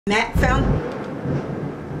Matte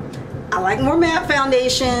I like more matte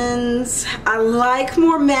foundations. I like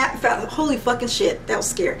more matte holy fucking shit, that was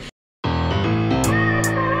scary.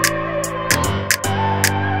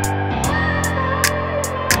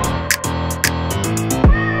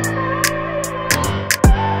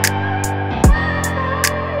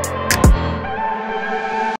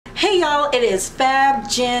 Hey y'all, it is Fab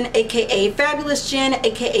Jen, aka Fabulous Jen,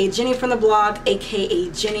 aka Jenny from the blog, aka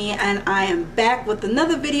Jenny, and I am back with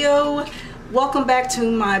another video. Welcome back to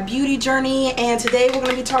my beauty journey, and today we're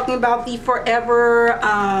going to be talking about the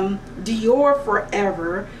Dior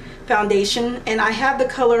Forever foundation, and I have the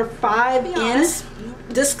color 5N.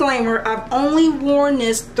 Disclaimer, I've only worn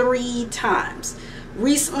this 3 times.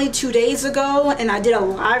 Recently, 2 days ago, and I did a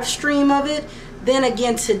live stream of it. Then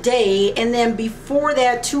again today, and then before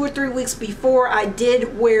that, 2 or 3 weeks before, I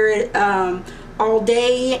did wear it all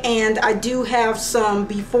day, and I do have some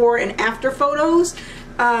before and after photos,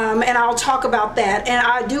 and I'll talk about that. And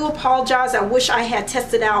I do apologize, I wish I had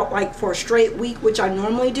tested out like for a straight week, which I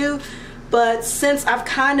normally do, but since I've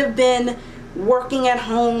kind of been working at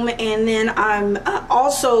home, and then I'm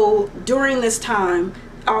also during this time,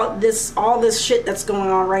 all this shit that's going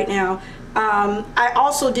on right now, I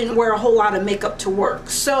also didn't wear a whole lot of makeup to work.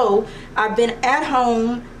 So I've been at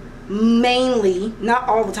home mainly, not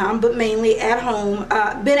all the time, but mainly at home.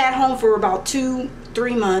 Been at home for about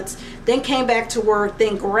 2-3 months, then came back to work,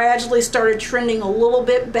 then gradually started trending a little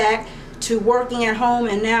bit back to working at home,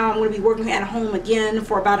 and now I'm going to be working at home again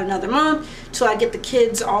for about another month till I get the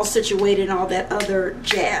kids all situated and all that other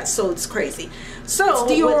jazz. So it's crazy. So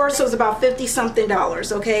it's Dior, so it's about $50 something,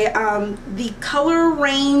 okay? The color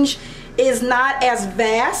range is not as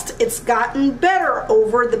vast. It's gotten better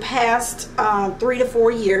over the past 3 to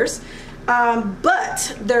 4 years,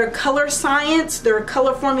 but their color science, their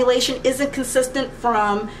color formulation isn't consistent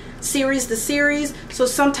from series to series. So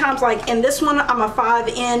sometimes, like in this one, I'm a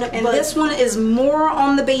 5N, and this one is more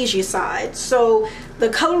on the beige side. So the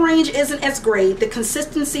color range isn't as great. The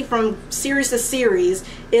consistency from series to series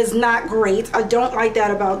is not great. I don't like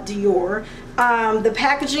that about Dior. The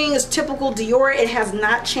packaging is typical Dior. It has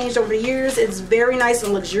not changed over the years. It's very nice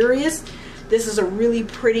and luxurious. This is a really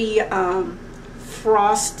pretty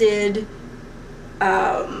frosted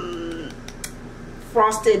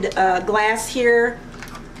glass here,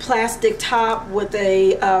 plastic top with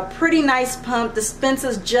a pretty nice pump.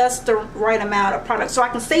 Dispenses just the right amount of product. So I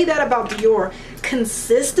can say that about Dior.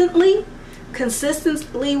 Consistently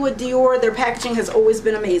with Dior, their packaging has always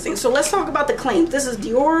been amazing. So let's talk about the claims. This is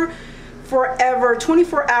Dior Forever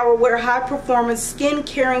 24-hour wear high performance skin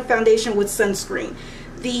caring foundation with sunscreen.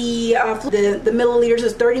 The milliliters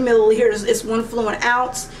is 30 milliliters. It's 1 fluid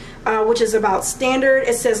ounce, which is about standard.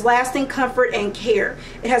 It says lasting comfort and care.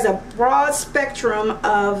 It has a broad spectrum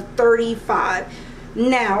of 35.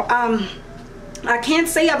 Now, I can't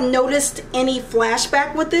say I've noticed any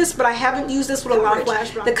flashback with this, but I haven't used this with a lot of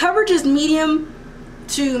flashback. The coverage is medium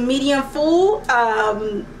to medium full.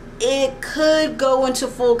 It could go into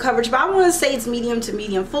full coverage, but I want to say it's medium to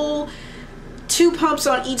medium full. 2 pumps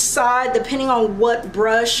on each side, depending on what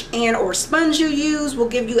brush and or sponge you use, will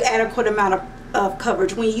give you adequate amount of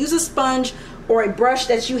coverage. When you use a sponge or a brush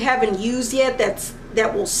that you haven't used yet,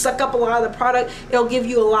 that will suck up a lot of the product, it'll give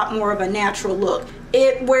you a lot more of a natural look.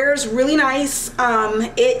 It wears really nice.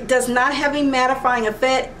 It does not have a mattifying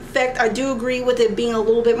effect. I do agree with it being a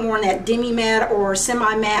little bit more on that demi-matte or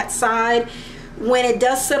semi-matte side. When it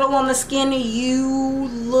does settle on the skin, you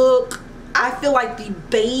look, I feel like the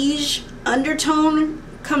beige undertone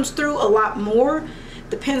comes through a lot more.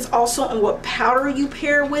 Depends also on what powder you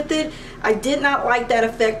pair with it. I did not like that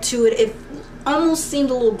effect to it. It almost seemed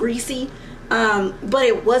a little greasy, but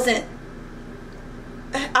it wasn't,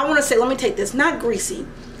 I want to say, let me take this, not greasy,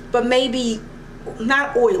 but maybe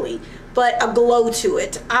not oily, but a glow to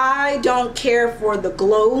it. I don't care for the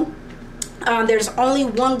glow. There's only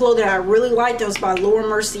one glow that I really liked. It was by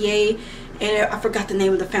Mercier, and I forgot the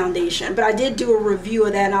name of the foundation, but I did do a review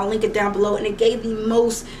of that, and I'll link it down below, and it gave the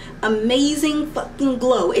most amazing fucking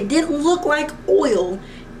glow. It didn't look like oil.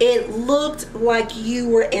 It looked like you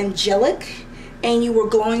were angelic and you were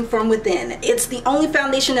glowing from within. It's the only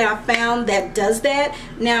foundation that I found that does that.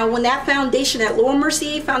 Now, when that foundation, that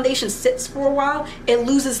Mercier foundation, sits for a while, it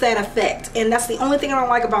loses that effect, and that's the only thing I don't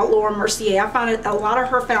like about Mercier. I find a lot of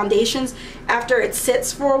her foundations, after it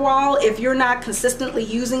sits for a while, if you're not consistently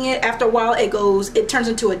using it, after a while it turns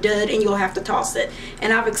into a dud and you'll have to toss it.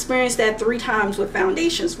 And I've experienced that 3 times with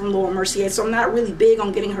foundations from Mercier, so I'm not really big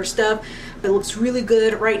on getting her stuff. It looks really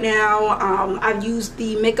good right now. I've used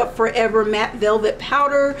the Makeup Forever Matte Velvet velvet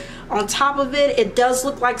powder on top of it. It does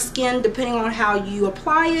look like skin depending on how you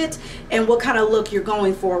apply it and what kind of look you're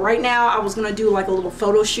going for. Right now I was gonna do like a little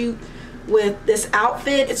photo shoot with this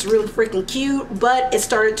outfit. It's really freaking cute, but it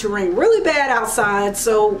started to rain really bad outside,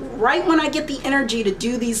 so right when I get the energy to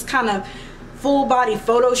do these kind of full body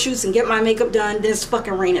photo shoots and get my makeup done, then it's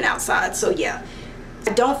fucking raining outside. So yeah,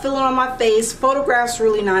 I don't feel it on my face. Photographs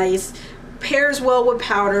really nice, pairs well with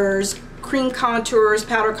powders, cream contours,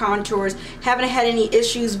 powder contours. Haven't had any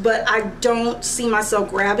issues, but I don't see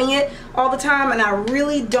myself grabbing it all the time, and I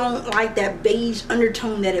really don't like that beige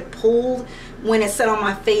undertone that it pulled when it set on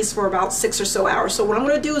my face for about 6 or so hours. So what I'm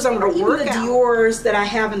going to do is I'm going to work the Dior's that I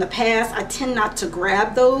have in the past. I tend not to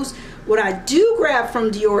grab those. What I do grab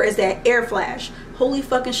from Dior is that Air Flash. Holy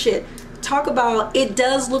fucking shit. Talk about, it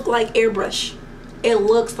does look like airbrush. It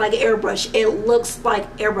looks like airbrush. It looks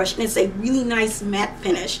like airbrush, and it's a really nice matte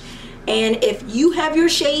finish. And if you have your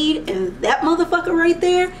shade and that motherfucker right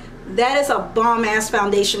there, that is a bomb ass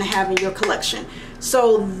foundation to have in your collection.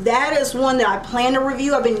 So that is one that I plan to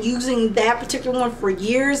review. I've been using that particular one for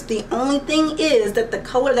years. The only thing is that the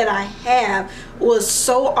color that I have was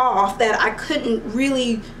so off that I couldn't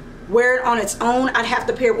really wear it on its own. I'd have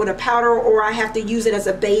to pair it with a powder, or I have to use it as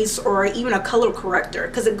a base or even a color corrector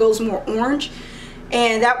because it goes more orange.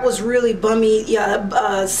 And that was really bummy,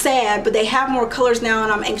 sad, but they have more colors now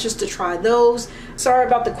and I'm anxious to try those. Sorry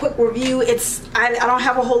about the quick review. I don't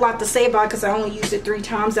have a whole lot to say about it because I only used it 3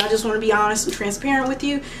 times. I just want to be honest and transparent with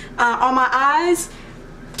you. On my eyes,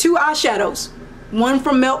 2 eyeshadows. One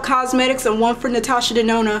from Melt Cosmetics and one from Natasha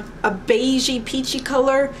Denona, a beigey peachy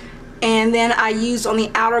color. And then I used on the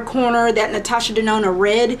outer corner that Natasha Denona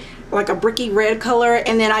red, like a bricky red color.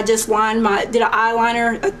 And then I just did an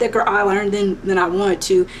eyeliner, a thicker eyeliner than I wanted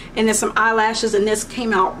to. And then some eyelashes, and this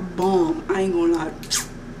came out bomb. I ain't gonna lie.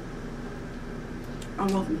 I'm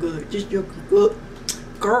looking good. Just looking good.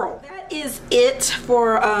 Girl. That is it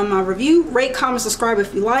for my review. Rate, comment, subscribe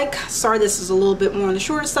if you like. Sorry this is a little bit more on the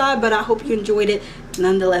short side, but I hope you enjoyed it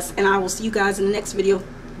nonetheless. And I will see you guys in the next video.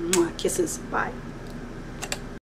 Mwah, kisses. Bye.